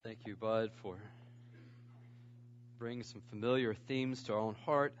Bud, for bringing some familiar themes to our own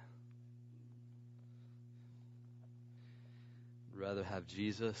heart. I'd rather have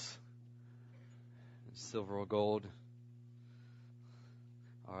Jesus than silver or gold.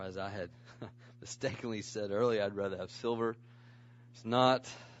 Or as I had mistakenly said earlier, I'd rather have silver. It's not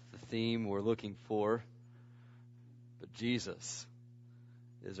the theme we're looking for, but Jesus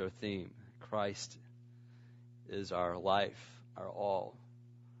is our theme. Christ is our life, our all.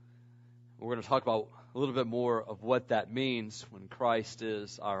 We're going to talk about a little bit more of what that means when Christ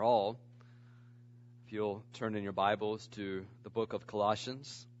is our all. If you'll turn in your Bibles to the book of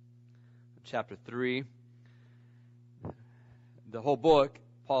Colossians, chapter 3. The whole book,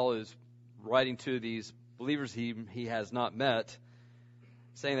 Paul is writing to these believers he has not met,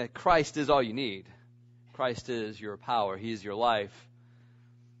 saying that Christ is all you need. Christ is your power. He is your life.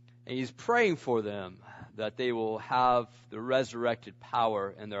 And he's praying for them that they will have the resurrected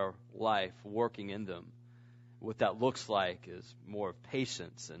power in their life working in them. What that looks like is more of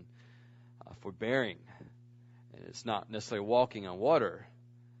patience and forbearing. And it's not necessarily walking on water,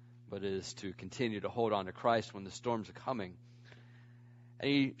 but it is to continue to hold on to Christ when the storms are coming. And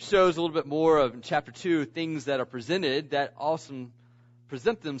he shows a little bit more of, in chapter 2, things that are presented that also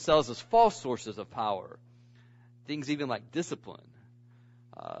present themselves as false sources of power. Things even like discipline,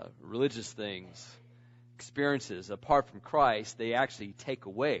 religious things, experiences. Apart from Christ, they actually take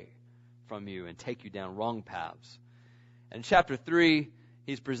away from you and take you down wrong paths. And in chapter 3,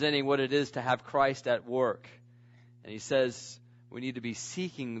 he's presenting what it is to have Christ at work. And he says we need to be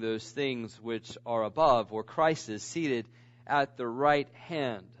seeking those things which are above, where Christ is seated at the right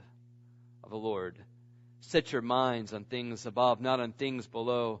hand of the Lord. Set your minds on things above, not on things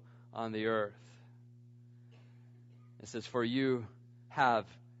below on the earth. It says, for you have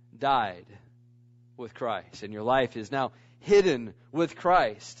died with Christ, and your life is now hidden with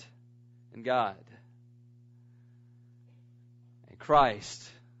Christ in God. And Christ,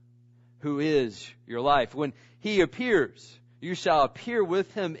 who is your life, when he appears, you shall appear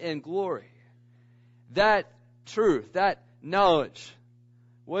with him in glory. That truth, that knowledge,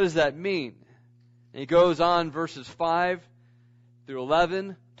 what does that mean? And he goes on, verses 5 through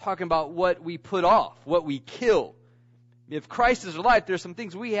 11, talking about what we put off, what we kill. If Christ is our life, there's some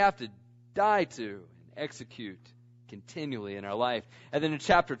things we have to die to and execute continually in our life. And then in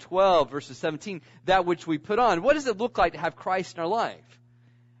chapter 12, verses 17, that which we put on. What does it look like to have Christ in our life?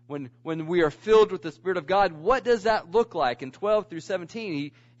 When we are filled with the Spirit of God, what does that look like? In 12 through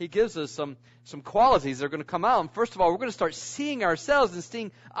 17, he gives us some qualities that are going to come out. And first of all, we're going to start seeing ourselves and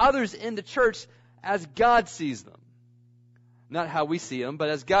seeing others in the church as God sees them. Not how we see them, but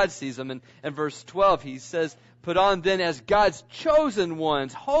as God sees them. And in verse 12, he says, put on then as God's chosen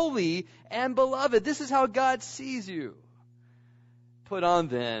ones, holy and beloved. This is how God sees you. Put on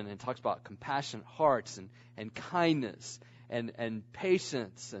then, and talks about compassionate hearts and kindness and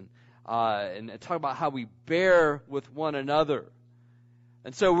patience and talk about how we bear with one another.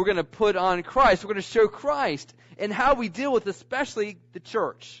 And so we're going to put on Christ. We're going to show Christ and how we deal with especially the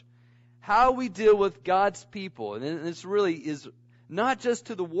church. How we deal with God's people. And this really is not just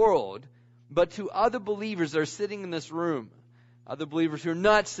to the world, but to other believers that are sitting in this room. Other believers who are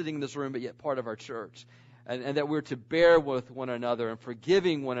not sitting in this room, but yet part of our church. And that we're to bear with one another and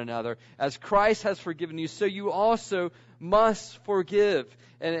forgiving one another. As Christ has forgiven you, so you also must forgive.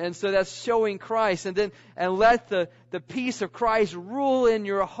 And so that's showing Christ. And let the peace of Christ rule in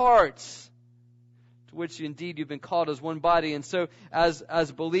your hearts, to which indeed you've been called as one body. And so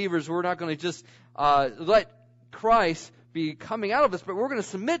as believers, we're not going to just let Christ be coming out of us, but we're going to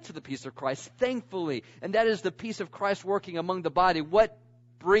submit to the peace of Christ, thankfully. And that is the peace of Christ working among the body. What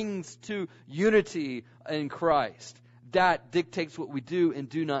brings to unity in Christ? That dictates what we do and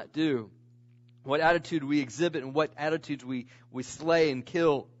do not do. What attitude we exhibit and what attitudes we slay and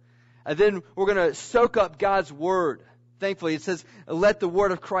kill. And then we're going to soak up God's Word. Thankfully, it says, let the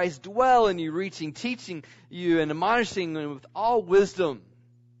Word of Christ dwell in you, teaching you and admonishing you with all wisdom.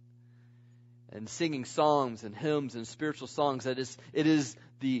 And singing songs and hymns and spiritual songs. It is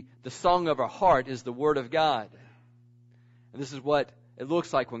the song of our heart is the Word of God. And this is what it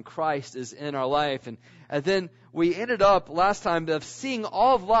looks like when Christ is in our life. And then we ended up last time of seeing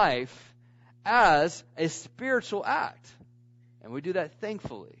all of life as a spiritual act. And we do that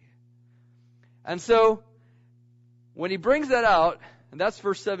thankfully. And so, when he brings that out, and that's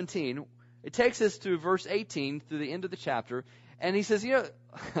verse 17, it takes us to verse 18 through the end of the chapter. And he says,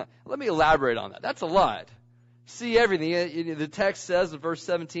 let me elaborate on that. That's a lot. See everything. The text says in verse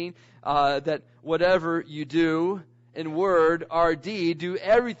 17 that whatever you do in word or deed, do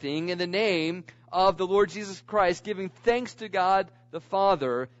everything in the name of the Lord Jesus Christ, giving thanks to God the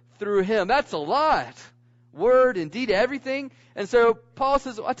Father through him. That's a lot. Word, and deed, everything. And so Paul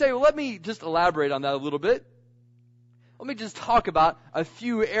says, I'll tell you, let me just elaborate on that a little bit. Let me just talk about a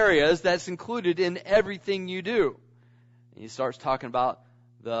few areas that's included in everything you do. And he starts talking about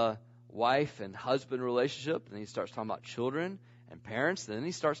the wife and husband relationship, and he starts talking about children and parents, and then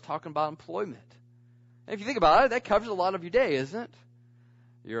he starts talking about employment. And if you think about it, that covers a lot of your day, isn't it?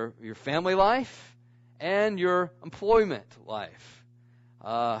 Your family life and your employment life.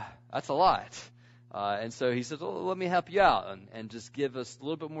 That's a lot. And so he says, well, let me help you out and just give us a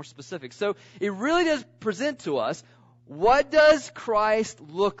little bit more specific. So it really does present to us, what does Christ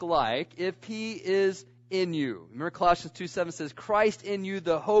look like if he is in you? Remember Colossians 2:7 says, Christ in you,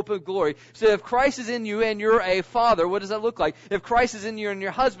 the hope of glory. So if Christ is in you and you're a father, what does that look like? If Christ is in you and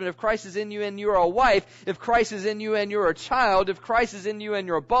you're a husband, if Christ is in you and you're a wife, if Christ is in you and you're a child, if Christ is in you and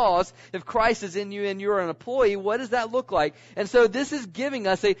you're a boss, if Christ is in you and you're an employee, what does that look like? And so this is giving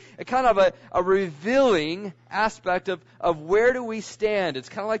us a kind of a revealing aspect of where do we stand. It's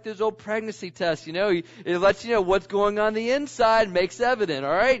kind of like those old pregnancy tests, it lets you know what's going on the inside, makes evident,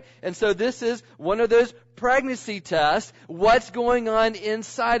 all right? And so this is one of those pregnancy tests. What's going on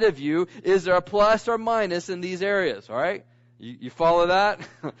inside of you? Is there a plus or minus in these areas, all right? You follow that?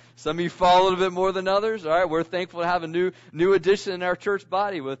 Some of you follow a little bit more than others, all right? We're thankful to have a new addition in our church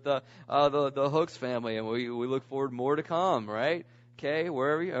body with the Hooks family, and we look forward to more to come, right? Okay,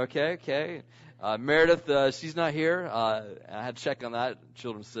 where are you? Okay. Meredith, she's not here. I had to check on that.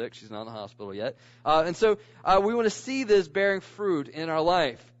 Children's sick. She's not in the hospital yet. And so we want to see this bearing fruit in our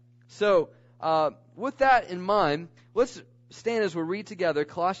life. So with that in mind, let's stand as we read together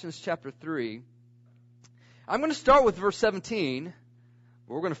Colossians chapter 3. I'm going to start with verse 17.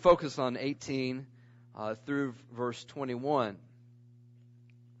 But we're going to focus on 18 through verse 21.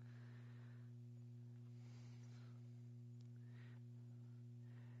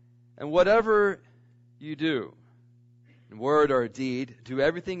 And whatever you do, in word or deed, do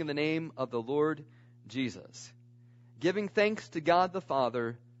everything in the name of the Lord Jesus, giving thanks to God the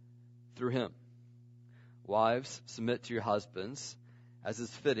Father through him. Wives, submit to your husbands, as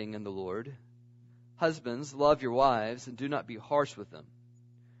is fitting in the Lord. Husbands, love your wives, and do not be harsh with them.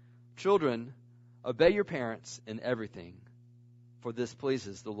 Children, obey your parents in everything, for this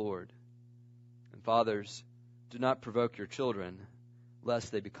pleases the Lord. And fathers, do not provoke your children,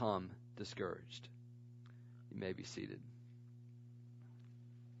 lest they become discouraged. You may be seated.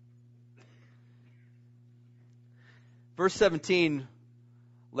 Verse 17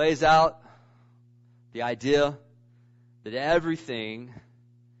 lays out the idea that everything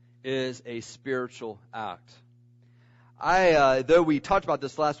is a spiritual act. Though we talked about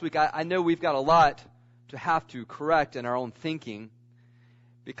this last week, I know we've got a lot to have to correct in our own thinking,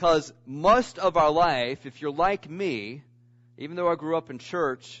 because most of our life, if you're like me, even though I grew up in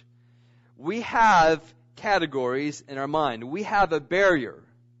church, we have categories in our mind. We have a barrier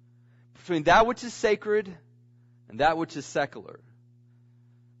between that which is sacred and that which is secular.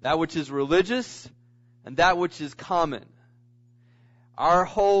 That which is religious and that which is common. Our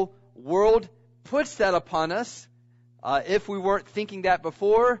whole world puts that upon us. If we weren't thinking that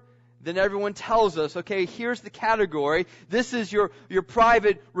before, then everyone tells us, okay, here's the category. This is your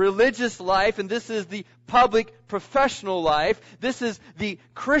private religious life, and this is the public professional life. This is the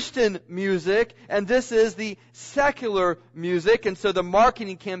Christian music, and this is the secular music. And so the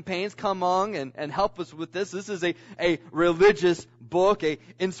marketing campaigns come on and help us with this. This is a religious book, a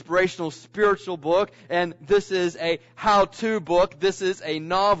inspirational spiritual book, and this is a how-to book. This is a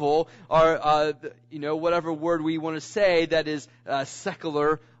novel, or whatever word we want to say that is a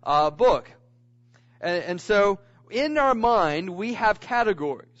secular book. And so in our mind, we have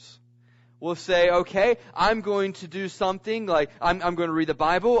categories. We'll say, okay, I'm going to do something like I'm going to read the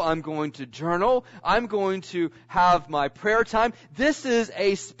Bible, I'm going to journal, I'm going to have my prayer time. This is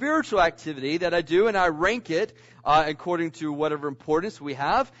a spiritual activity that I do, and I rank it according to whatever importance we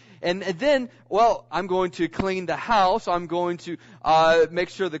have. And then, I'm going to clean the house. I'm going to make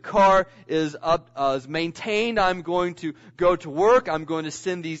sure the car is maintained. I'm going to go to work. I'm going to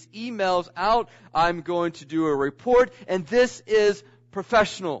send these emails out. I'm going to do a report. And this is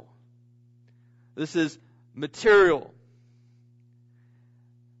professional. This is material.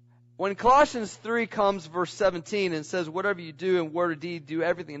 When Colossians 3 comes, verse 17, and says, whatever you do in word or deed, do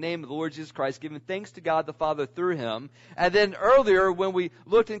everything in the name of the Lord Jesus Christ, giving thanks to God the Father through him. And then earlier, when we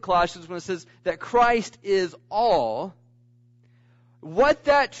looked in Colossians, when it says that Christ is all, what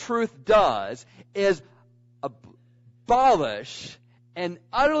that truth does is abolish and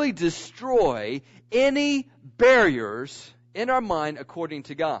utterly destroy any barriers in our mind according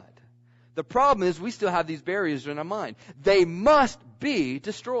to God. The problem is we still have these barriers in our mind. They must be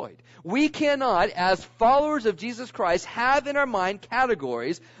destroyed. We cannot, as followers of Jesus Christ, have in our mind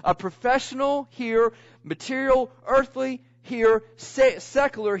categories of professional here, material, earthly here,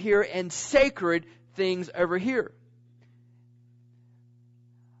 secular here, and sacred things over here.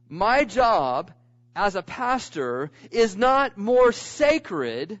 My job as a pastor is not more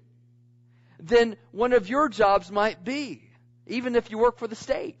sacred than one of your jobs might be, even if you work for the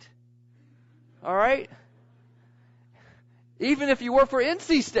state. All right? Even if you work for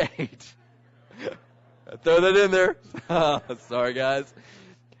NC State. I throw that in there. Sorry, guys.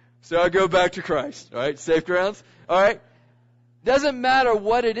 So I go back to Christ. All right? Safe grounds. All right? Doesn't matter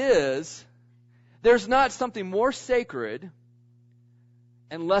what it is. There's not something more sacred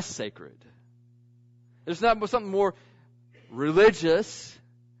and less sacred. There's not something more religious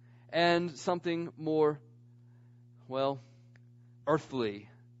and something more, well, earthly.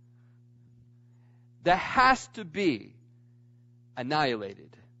 That has to be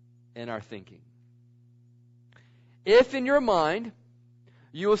annihilated in our thinking. If in your mind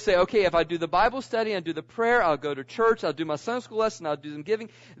you will say, okay, if I do the Bible study, I do the prayer, I'll go to church, I'll do my Sunday school lesson, I'll do some giving,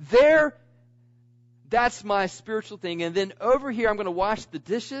 that's my spiritual thing. And then over here, I'm going to wash the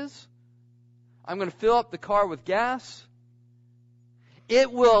dishes. I'm going to fill up the car with gas.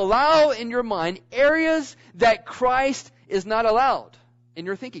 It will allow in your mind areas that Christ is not allowed in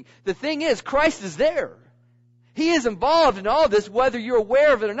your thinking. The thing is, Christ is there. He is involved in all this, whether you're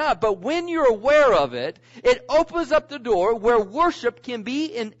aware of it or not. But when you're aware of it, it opens up the door where worship can be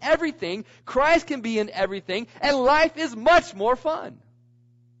in everything, Christ can be in everything, and life is much more fun.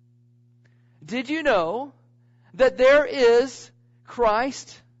 Did you know that there is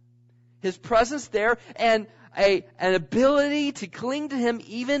Christ, His presence there, and an ability to cling to Him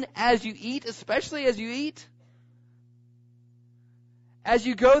even as you eat, especially as you eat? As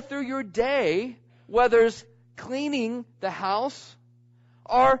you go through your day, whether it's cleaning the house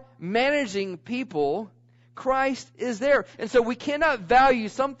or managing people, Christ is there. And so we cannot value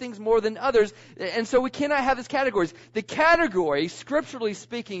some things more than others, and so we cannot have these categories. The category, scripturally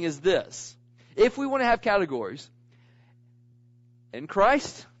speaking, is this. If we want to have categories, in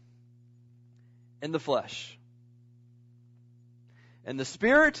Christ, in the flesh, in the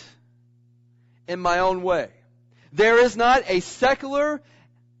spirit, in my own way. There is not a secular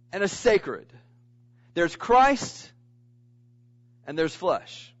and a sacred. There's Christ and there's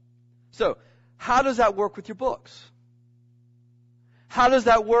flesh. So, how does that work with your books? How does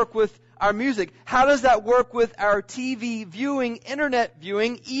that work with our music? How does that work with our TV viewing, internet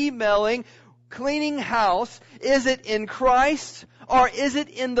viewing, emailing, cleaning house? Is it in Christ or is it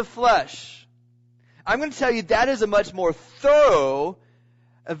in the flesh? I'm going to tell you that is a much more thorough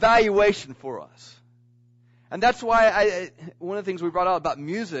evaluation for us. And that's why one of the things we brought out about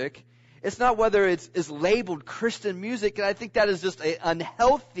music, it's not whether it's labeled Christian music, and I think that is just an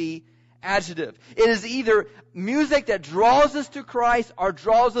unhealthy adjective. It is either music that draws us to Christ or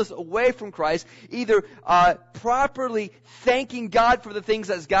draws us away from Christ, either properly thanking God for the things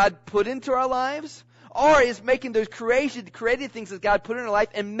that God put into our lives, or is making those created things that God put in our life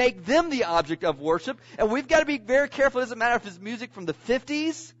and make them the object of worship. And we've got to be very careful. It doesn't matter if it's music from the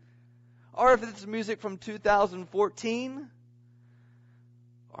 50s or if it's music from 2014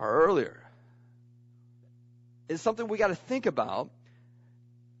 or earlier. It's something we got to think about.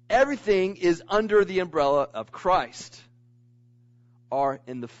 Everything is under the umbrella of Christ or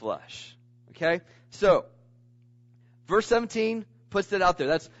in the flesh. Okay? So, verse 17 puts that out there.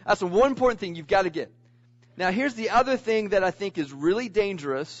 That's the one important thing you've got to get. Now, here's the other thing that I think is really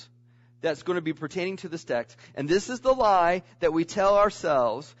dangerous that's going to be pertaining to this text. And this is the lie that we tell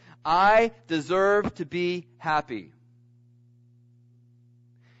ourselves: I deserve to be happy.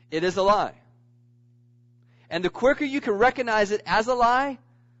 It is a lie. And the quicker you can recognize it as a lie,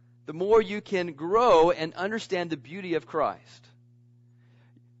 the more you can grow and understand the beauty of Christ.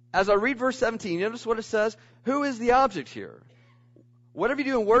 As I read verse 17, notice what it says. Who is the object here? Whatever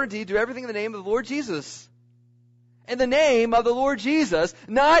you do in word or deed, do everything in the name of the Lord Jesus. In the name of the Lord Jesus,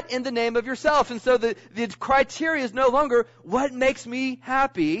 not in the name of yourself. And so the criteria is no longer what makes me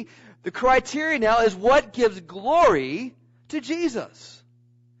happy. The criteria now is what gives glory to Jesus.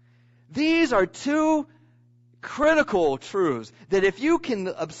 These are two critical truths that if you can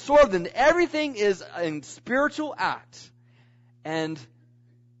absorb them, everything is a spiritual act. And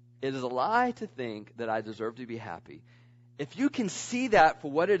it is a lie to think that I deserve to be happy. If you can see that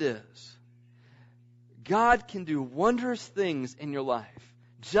for what it is, God can do wondrous things in your life.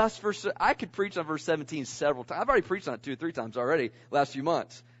 I could preach on verse 17 several times. I've already preached on it 2 or 3 times already last few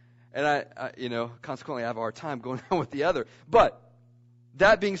months. And I consequently I have a hard time going on with the other. But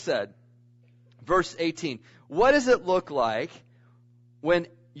that being said, verse 18, what does it look like when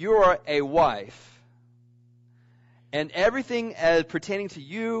you are a wife, and everything as pertaining to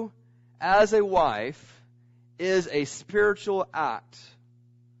you as a wife is a spiritual act,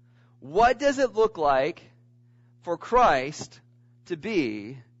 what does it look like for Christ to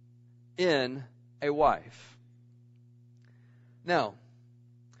be in a wife? Now,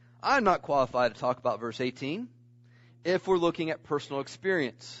 I'm not qualified to talk about verse 18 if we're looking at personal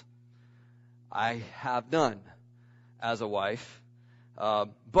experience. I have none as a wife,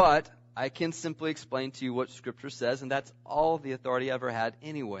 but I can simply explain to you what Scripture says, and that's all the authority I ever had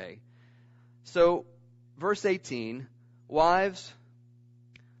anyway. So, verse 18, wives,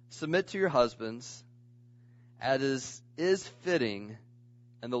 submit to your husbands as is fitting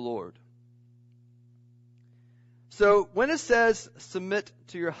in the Lord. So, when it says submit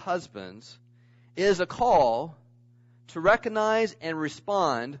to your husbands, it is a call to recognize and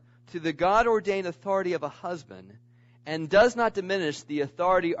respond to the God-ordained authority of a husband, and does not diminish the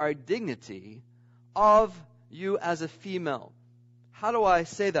authority or dignity of you as a female. How do I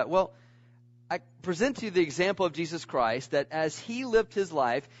say that? Well, I present to you the example of Jesus Christ, that as he lived his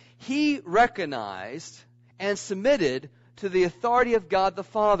life, he recognized and submitted to the authority of God the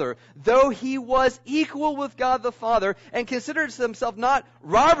Father, though he was equal with God the Father and considered himself not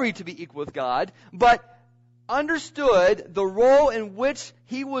robbery to be equal with God, but understood the role in which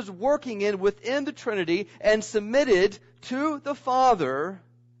he was working in within the Trinity and submitted to the Father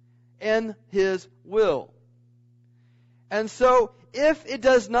in his will. And so, if it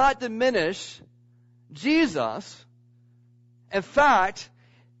does not diminish Jesus, in fact,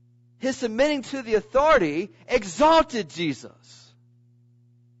 his submitting to the authority exalted Jesus.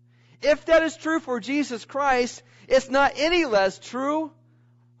 If that is true for Jesus Christ, it's not any less true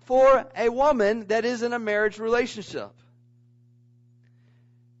for a woman that is in a marriage relationship.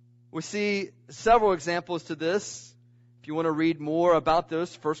 We see several examples to this. If you want to read more about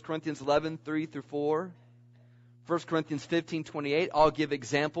this, 1 Corinthians 11, 3 through 4. 1 Corinthians 15, 28, I'll give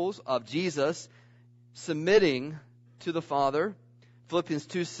examples of Jesus submitting to the Father. Philippians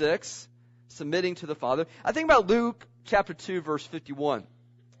 2, 6, submitting to the Father. I think about Luke chapter 2, verse 51.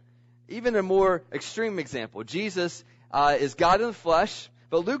 Even a more extreme example. Jesus is God in the flesh.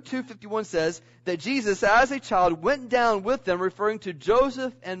 But Luke 2:51 says that Jesus, as a child, went down with them, referring to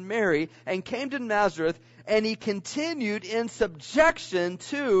Joseph and Mary, and came to Nazareth, and he continued in subjection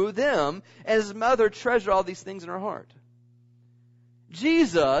to them, and his mother treasured all these things in her heart.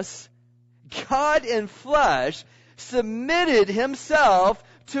 Jesus, God in flesh, submitted himself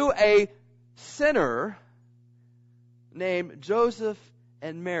to a sinner named Joseph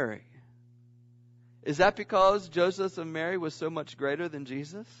and Mary. Is that because Joseph and Mary was so much greater than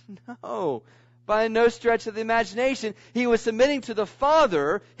Jesus? No. By no stretch of the imagination. He was submitting to the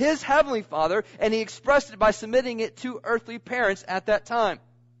Father, his heavenly Father, and he expressed it by submitting it to earthly parents at that time.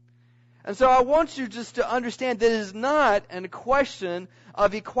 And so I want you just to understand that it is not a question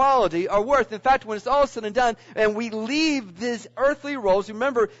of equality or worth. In fact, when it's all said and done, and we leave these earthly roles,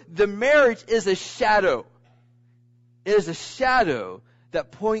 remember, the marriage is a shadow. It is a shadow that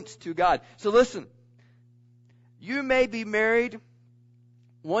points to God. So listen. You may be married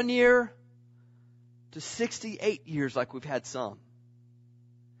 1 year to 68 years like we've had some.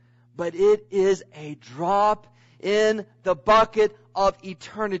 But it is a drop in the bucket of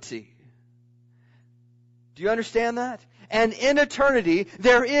eternity. Do you understand that? And in eternity,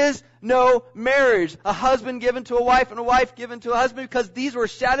 there is no marriage. A husband given to a wife and a wife given to a husband, because these were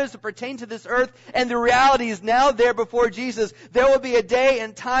shadows that pertain to this earth, and the reality is now there before Jesus. There will be a day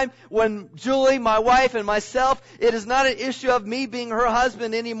and time when Julie, my wife, and myself, it is not an issue of me being her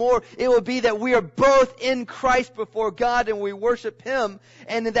husband anymore. It will be that we are both in Christ before God and we worship Him,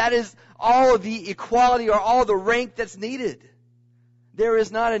 and that is all of the equality or all the rank that's needed. There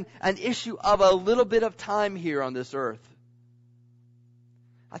is not an issue of a little bit of time here on this earth.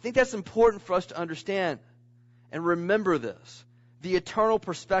 I think that's important for us to understand and remember this, the eternal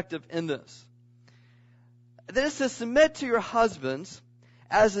perspective in this. Then it says, submit to your husbands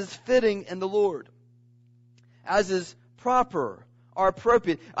as is fitting in the Lord, as is proper or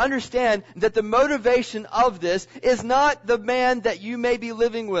appropriate. Understand that the motivation of this is not the man that you may be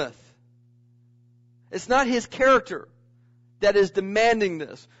living with. It's not his character that is demanding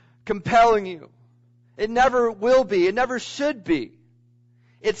this, compelling you. It never will be. It never should be.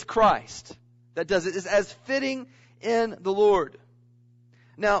 It's Christ that does it. It's as fitting in the Lord.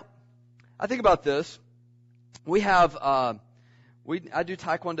 Now, I think about this. We have, I do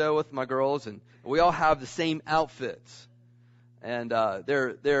Taekwondo with my girls, and we all have the same outfits. And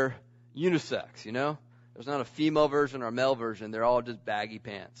they're unisex, you know? There's not a female version or a male version. They're all just baggy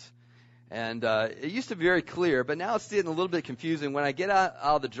pants. And it used to be very clear, but now it's getting a little bit confusing. When I get out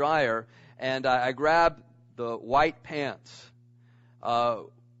of the dryer and I grab the white pants,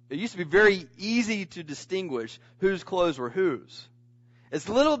 it used to be very easy to distinguish whose clothes were whose. It's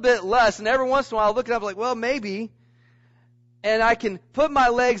a little bit less, and every once in a while I look it up like, well, maybe, and I can put my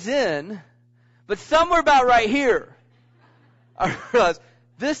legs in, but somewhere about right here, I realize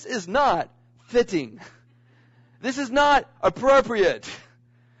this is not fitting. This is not appropriate.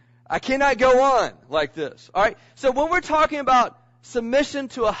 I cannot go on like this. All right? So when we're talking about submission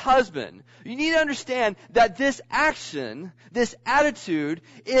to a husband, you need to understand that this action, this attitude,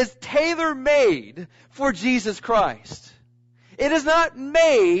 is tailor-made for Jesus Christ. It is not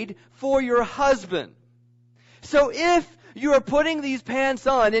made for your husband. So if you are putting these pants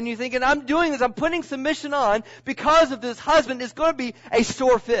on and you're thinking, I'm doing this, I'm putting submission on because of this husband, it's going to be a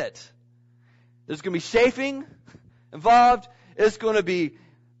sore fit. There's going to be chafing involved. It's going to be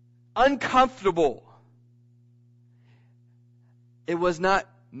uncomfortable. It was not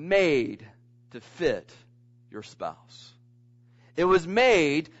made to fit your spouse. It was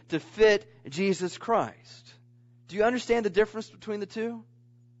made to fit Jesus Christ. Do you understand the difference between the two?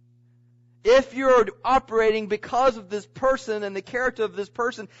 If you're operating because of this person and the character of this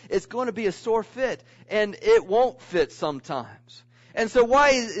person, it's going to be a sore fit, and it won't fit sometimes. And so why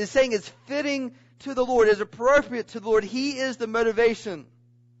is saying it's fitting to the Lord, is appropriate to the Lord. He is the motivation.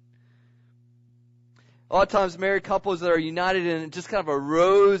 A lot of times married couples that are united in just kind of a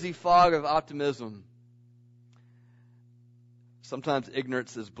rosy fog of optimism. Sometimes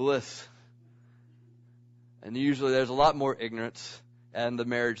ignorance is bliss. And usually there's a lot more ignorance in the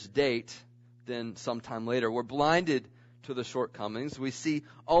marriage date than sometime later. We're blinded to the shortcomings. We see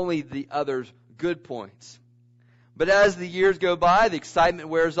only the other's good points. But as the years go by, the excitement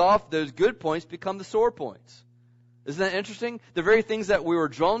wears off, those good points become the sore points. Isn't that interesting? The very things that we were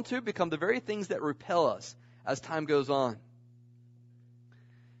drawn to become the very things that repel us as time goes on.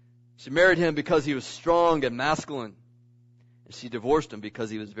 She married him because he was strong and masculine. And she divorced him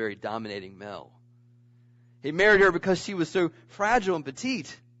because he was a very dominating male. He married her because she was so fragile and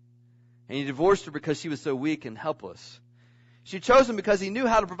petite. And he divorced her because she was so weak and helpless. She chose him because he knew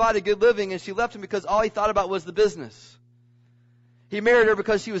how to provide a good living, and she left him because all he thought about was the business. He married her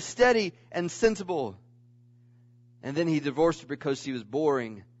because she was steady and sensible. And then he divorced her because she was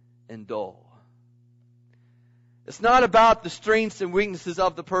boring and dull. It's not about the strengths and weaknesses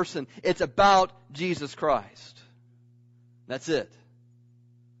of the person. It's about Jesus Christ. That's it.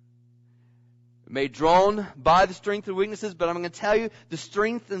 May drawn by the strength and weaknesses, but I'm going to tell you, the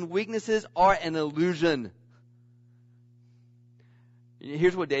strength and weaknesses are an illusion.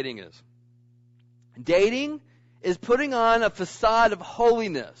 Here's what dating is. Dating is putting on a facade of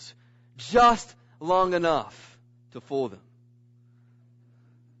holiness just long enough to fool them.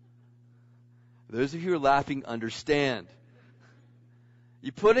 Those of you who are laughing understand.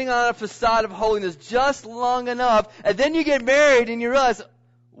 You're putting on a facade of holiness just long enough, and then you get married and you realize,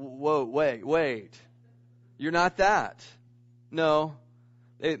 whoa, wait. You're not that. No.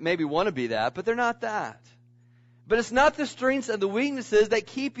 They maybe want to be that, but they're not that. But it's not the strengths and the weaknesses that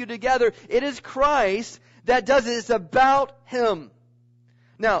keep you together. It is Christ that does it. It's about Him.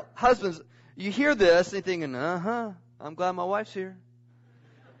 Now, husbands, you hear this and you're thinking, I'm glad my wife's here.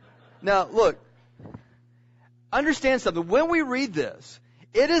 Now, look, understand something. When we read this,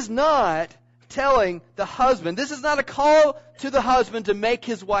 it is not telling the husband, this is not a call to the husband to make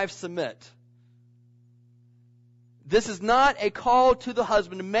his wife submit. This is not a call to the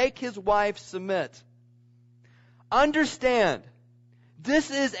husband to make his wife submit. Understand,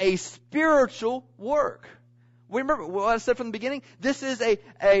 this is a spiritual work. Remember what I said from the beginning? This is a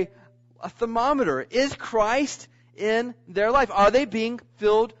thermometer. Is Christ in their life? Are they being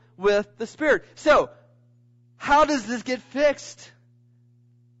filled with the Spirit? So, how does this get fixed?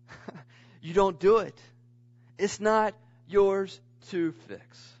 You don't do it. It's not yours to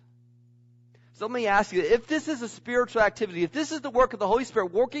fix. So let me ask you, if this is a spiritual activity, if this is the work of the Holy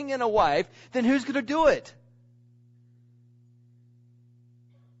Spirit working in a wife, then who's going to do it?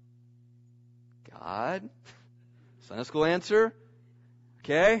 God. Sunday school answer.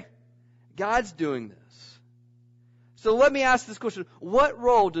 Okay. God's doing this. So let me ask this question. What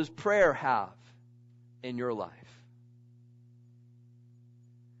role does prayer have in your life?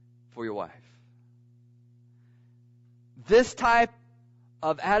 For your wife. This type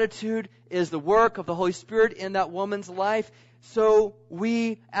of attitude is the work of the Holy Spirit in that woman's life. So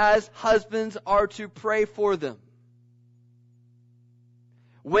we as husbands are to pray for them.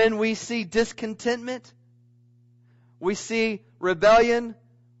 When we see discontentment, we see rebellion,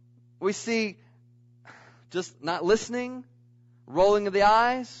 we see just not listening, rolling of the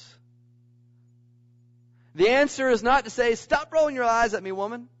eyes, The answer is not to say, stop rolling your eyes at me,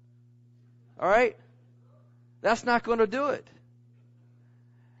 woman. All right? That's not going to do it.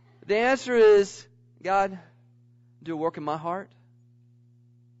 The answer is, God, do a work in my heart.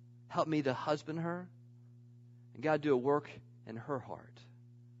 Help me to husband her. And God, do a work in her heart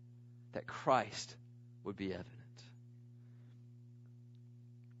that Christ would be evident.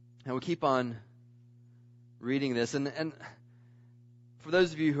 And we keep on reading this. And for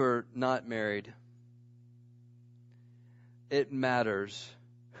those of you who are not married, it matters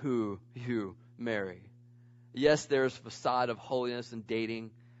who you marry. Yes, there's a facade of holiness in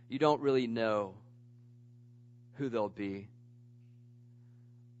dating. You don't really know who they'll be.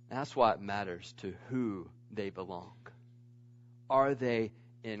 And that's why it matters to who they belong. Are they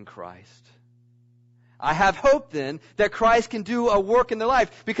in Christ? I have hope then that Christ can do a work in their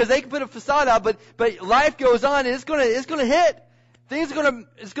life, because they can put a facade out, but life goes on and it's going to hit. It's going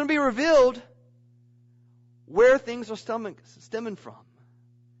to be revealed where things are stemming from.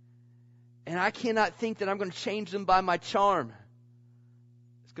 And I cannot think that I'm going to change them by my charm.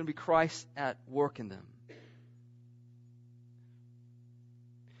 It's going to be Christ at work in them.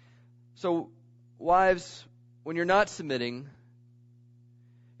 So, wives, when you're not submitting,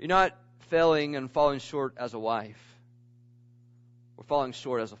 you're not failing and falling short as a wife. We're falling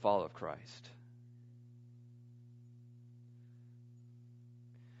short as a follower of Christ.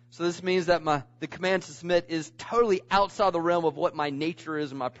 So this means that the command to submit is totally outside the realm of what my nature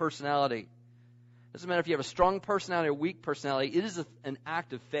is and my personality. It doesn't matter if you have a strong personality or weak personality. It is an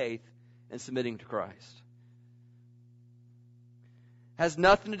act of faith in submitting to Christ. It has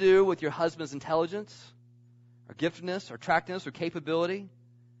nothing to do with your husband's intelligence or giftedness or attractiveness or capability.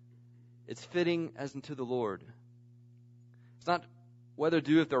 It's fitting as unto the Lord. It's not whether to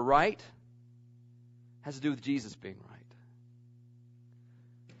do if they're right. It has to do with Jesus being right.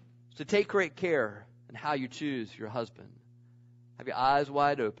 So take great care in how you choose your husband. Have your eyes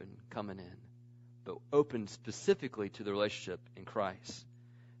wide open coming in, but open specifically to the relationship in Christ.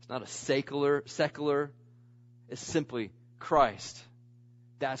 It's not a secular. It's simply Christ.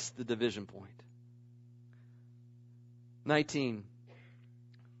 That's the division point. 19.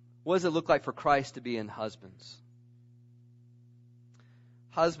 What does it look like for Christ to be in husbands?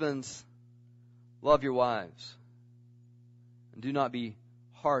 Husbands, love your wives and do not be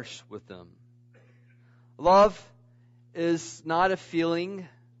harsh with them. Love is not a feeling.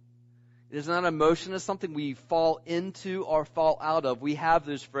 It is not an emotion. It's something we fall into or fall out of. We have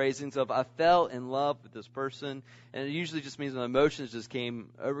those phrasings of, I fell in love with this person. And it usually just means my emotions just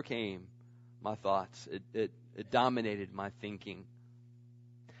overcame my thoughts. It dominated my thinking.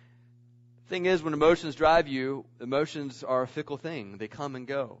 The thing is, when emotions drive you, emotions are a fickle thing. They come and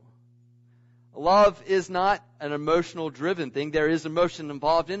go. Love is not an emotional driven thing. There is emotion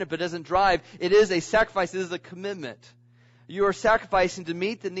involved in it, but it doesn't drive. It is a sacrifice. It is a commitment. You are sacrificing to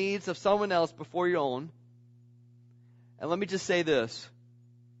meet the needs of someone else before your own. And let me just say this,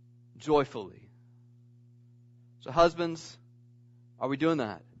 joyfully. So husbands, are we doing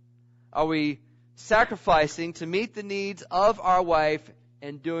that? Are we sacrificing to meet the needs of our wife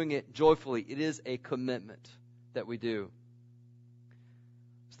and doing it joyfully? It is a commitment that we do.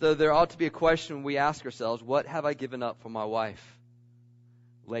 So there ought to be a question we ask ourselves, what have I given up for my wife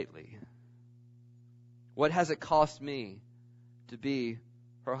lately? What has it cost me to be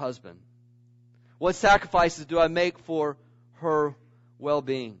her husband? What sacrifices do I make for her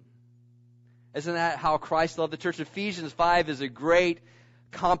well-being? Isn't that how Christ loved the church? Ephesians 5 is a great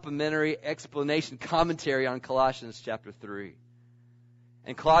complimentary commentary on Colossians chapter 3.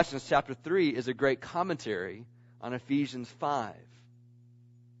 And Colossians chapter 3 is a great commentary on Ephesians 5.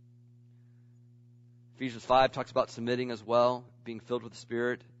 Ephesians 5 talks about submitting as well, being filled with the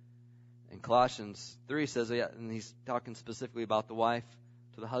Spirit. And Colossians 3 says, and he's talking specifically about the wife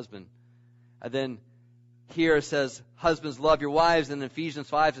to the husband. And then here it says, husbands, love your wives. And in Ephesians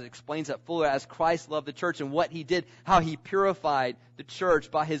 5, it explains that fuller as Christ loved the church and what he did, how he purified the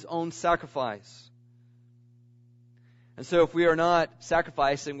church by his own sacrifice. And so if we are not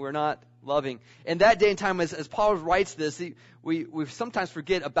sacrificing, we're not loving. In that day and time, as Paul writes this, we sometimes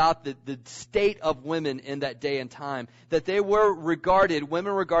forget about the state of women in that day and time. That they were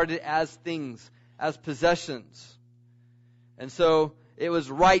women regarded as things, as possessions. And so it was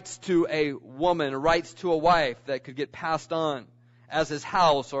rights to a woman, rights to a wife that could get passed on as his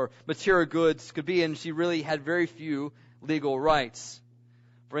house or material goods could be. And she really had very few legal rights.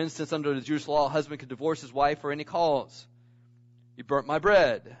 For instance, under the Jewish law, a husband could divorce his wife for any cause. You burnt my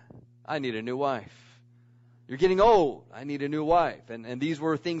bread. I need a new wife. You're getting old. I need a new wife. And these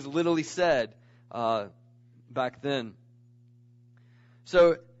were things literally said back then.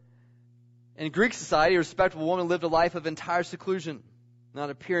 So In Greek society, a respectable woman lived a life of entire seclusion, not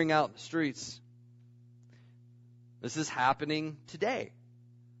appearing out in the streets. This is happening today.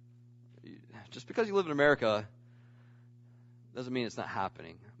 Just because you live in America doesn't mean it's not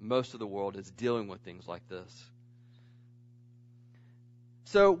happening. Most of the world is dealing with things like this.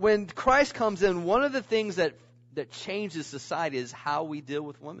 So when Christ comes in, one of the things that changes society is how we deal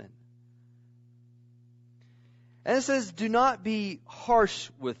with women. And it says, do not be harsh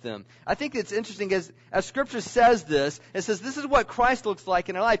with them. I think it's interesting as Scripture says this, it says this is what Christ looks like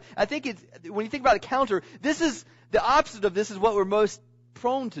in our life. I think when you think about a counter, this is the opposite of this is what we're most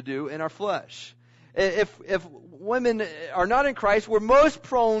prone to do in our flesh. If women are not in Christ, we're most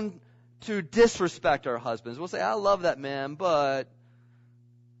prone to disrespect our husbands. We'll say, I love that man, but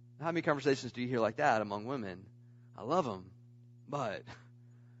how many conversations do you hear like that among women? I love him, but...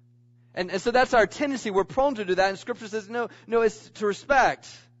 And so that's our tendency. We're prone to do that. And Scripture says, no, it's to respect.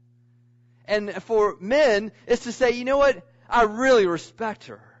 And for men, it's to say, you know what? I really respect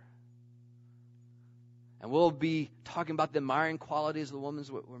her. And we'll be talking about the admiring qualities of the women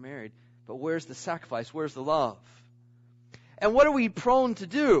we're married. But where's the sacrifice? Where's the love? And what are we prone to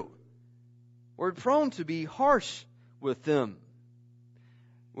do? We're prone to be harsh with them.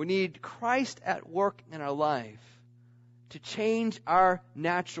 We need Christ at work in our life to change our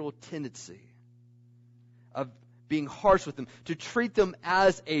natural tendency of being harsh with them, to treat them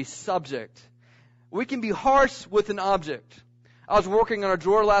as a subject. We can be harsh with an object. I was working on a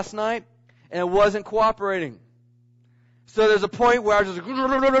drawer last night, and it wasn't cooperating. So there's a point where I was just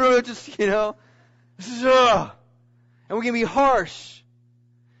and we can be harsh.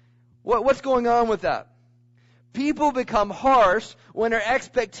 What's going on with that? People become harsh when their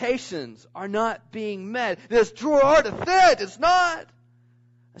expectations are not being met. This drawer ought to fit. It's not.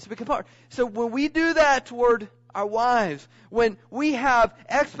 It's become harsh. So when we do that toward our wives, when we have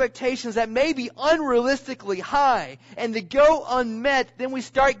expectations that may be unrealistically high and they go unmet, then we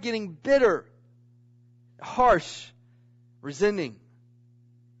start getting bitter, harsh, resenting.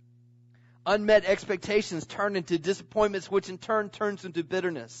 Unmet expectations turn into disappointments, which in turn turns into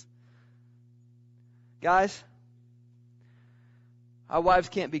bitterness. Guys, our wives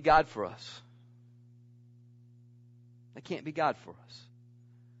can't be God for us. They can't be God for us.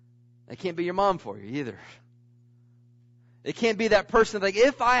 They can't be your mom for you either. They can't be that person like,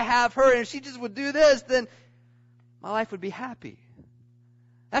 if I have her and she just would do this, then my life would be happy.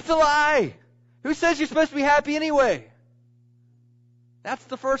 That's a lie. Who says you're supposed to be happy anyway? That's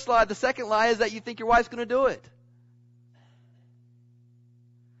the first lie. The second lie is that you think your wife's going to do it.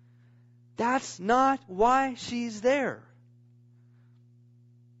 That's not why she's there.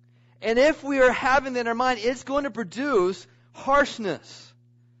 And if we are having that in our mind, it's going to produce harshness,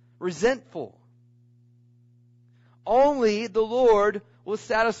 resentful. Only the Lord will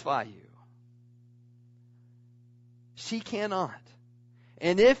satisfy you. She cannot.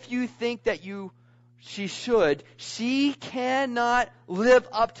 And if you think that she should, she cannot live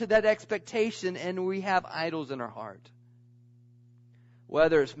up to that expectation, and we have idols in our heart.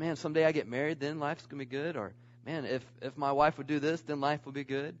 Whether it's, man, someday I get married, then life's going to be good, or, man, if my wife would do this, then life will be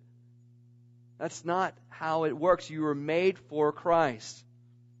good. That's not how it works. You were made for Christ.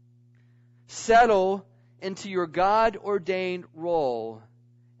 Settle into your God-ordained role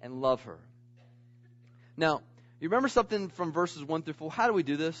and love her. Now, you remember something from verses 1 through 4? How do we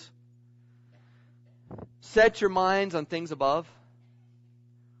do this? Set your minds on things above,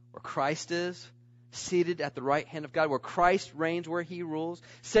 where Christ is, seated at the right hand of God, where Christ reigns, where He rules.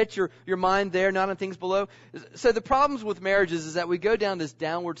 Set your mind there, not on things below. So the problems with marriages is that we go down this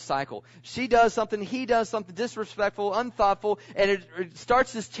downward cycle. She does something, he does something disrespectful, unthoughtful, and it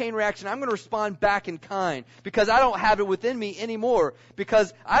starts this chain reaction. I'm going to respond back in kind because I don't have it within me anymore,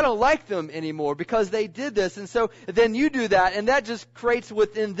 because I don't like them anymore, because they did this. And so then you do that, and that just creates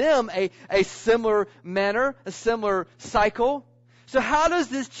within them a similar manner, a similar cycle. So how does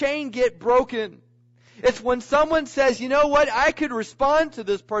this chain get broken? It's when someone says, you know what, I could respond to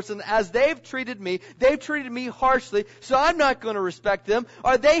this person as they've treated me harshly, so I'm not going to respect them,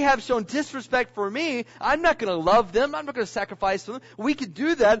 or they have shown disrespect for me, I'm not going to love them, I'm not going to sacrifice them. We could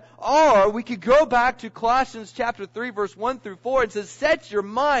do that, or we could go back to Colossians chapter 3, verse 1 through 4, and says, set your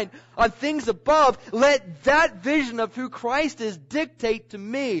mind on things above, let that vision of who Christ is dictate to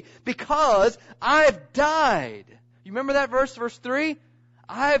me, because I've died. You remember that verse 3?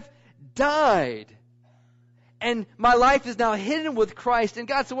 I've died. And my life is now hidden with Christ in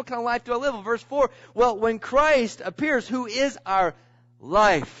God. So what kind of life do I live? Well, verse 4, well, when Christ appears, who is our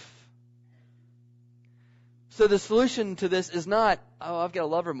life. So the solution to this is not, oh, I've got to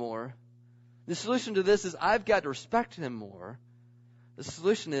love her more. The solution to this is, I've got to respect him more. The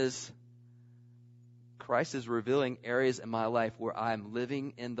solution is, Christ is revealing areas in my life where I'm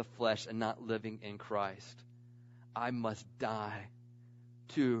living in the flesh and not living in Christ. I must die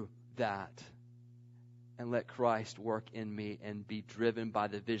to that and let Christ work in me and be driven by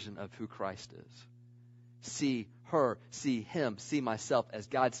the vision of who Christ is. See her, see him, see myself as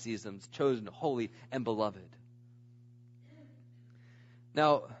God sees them, chosen, holy, and beloved.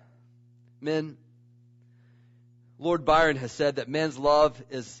 Now, men, Lord Byron has said that men's love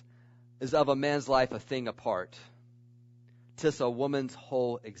is of a man's life a thing apart. 'Tis a woman's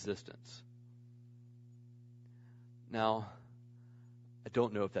whole existence. Now, I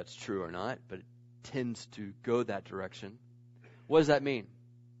don't know if that's true or not, but it tends to go that direction. What does that mean?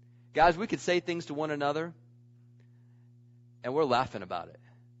 Guys, we could say things to one another, and we're laughing about it.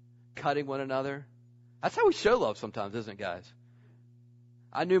 Cutting one another. That's how we show love sometimes, isn't it, guys?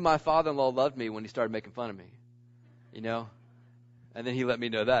 I knew my father-in-law loved me when he started making fun of me. You know? And then he let me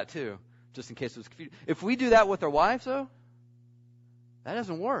know that, too, just in case it was confusing. If we do that with our wives, though, that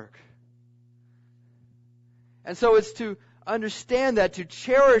doesn't work. And so it's to understand that, to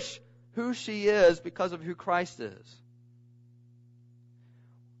cherish who she is because of who Christ is.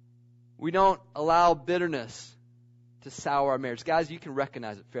 We don't allow bitterness to sour our marriage. Guys, you can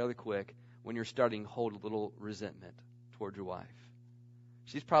recognize it fairly quick when you're starting to hold a little resentment toward your wife.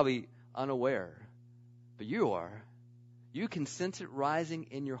 She's probably unaware, but you are. You can sense it rising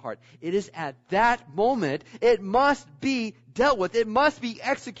in your heart. It is at that moment it must be dealt with. It must be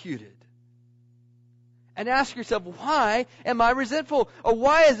executed. And ask yourself, why am I resentful? Or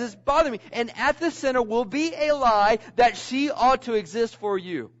why is this bothering me? And at the center will be a lie that she ought to exist for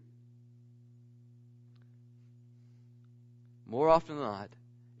you. More often than not,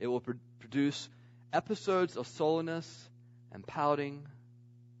 it will produce episodes of sullenness and pouting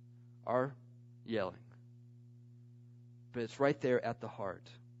or yelling. But it's right there at the heart.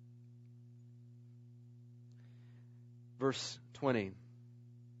 Verse 20.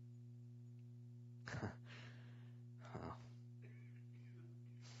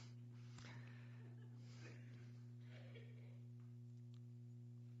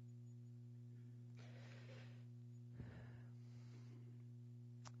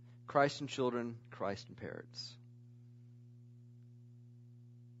 Christ and children, Christ and parents.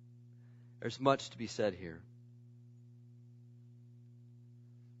 There's much to be said here.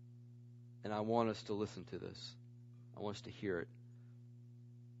 And I want us to listen to this. I want us to hear it.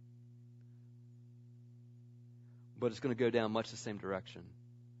 But it's going to go down much the same direction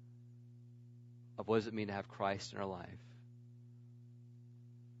of what does it mean to have Christ in our life.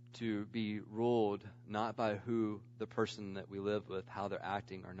 To be ruled not by who the person that we live with, how they're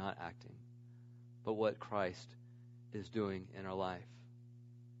acting or not acting, but what Christ is doing in our life.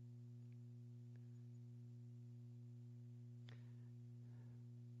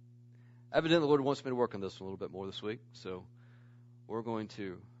 Evidently, the Lord wants me to work on this a little bit more this week, so we're going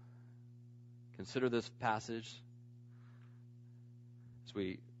to consider this passage as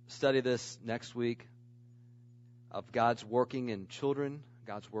we study this next week of God's working in children,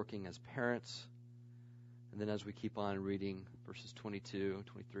 God's working as parents, and then as we keep on reading verses 22 and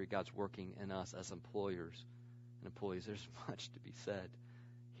 23, God's working in us as employers and employees. There's much to be said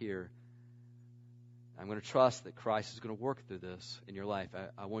here. I'm going to trust that Christ is going to work through this in your life.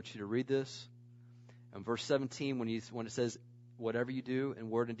 I want you to read this. In verse 17, when it says, whatever you do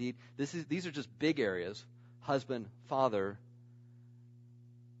in word and deed, these are just big areas. Husband, father,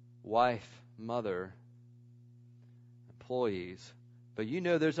 wife, mother, employees. But you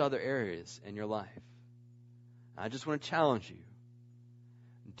know there's other areas in your life. I just want to challenge you.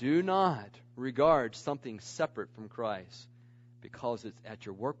 Do not regard something separate from Christ. Because it's at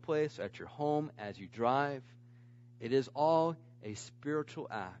your workplace, at your home, as you drive. It is all a spiritual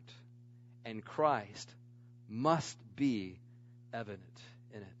act. And Christ must be evident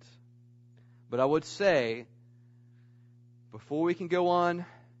in it. But I would say, before we can go on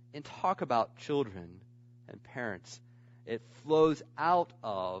and talk about children and parents, it flows out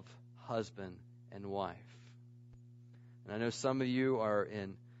of husband and wife. And I know some of you are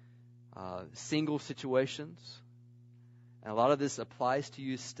in single situations. And a lot of this applies to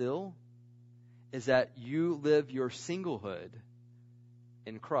you still, is that you live your singlehood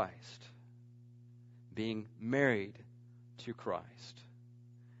in Christ, being married to Christ.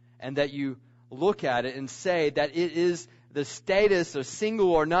 And that you look at it and say that it is the status of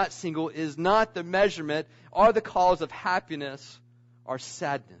single or not single is not the measurement or the cause of happiness or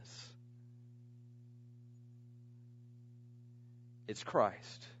sadness. It's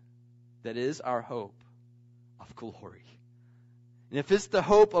Christ that is our hope of glory. And if it's the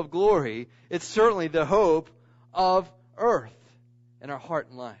hope of glory, it's certainly the hope of earth in our heart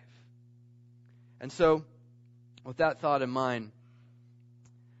and life. And so, with that thought in mind,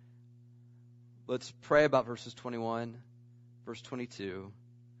 let's pray about verses 21, verse 22,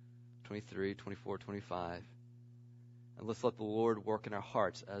 23, 24, 25. And let's let the Lord work in our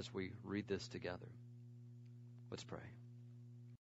hearts as we read this together. Let's pray.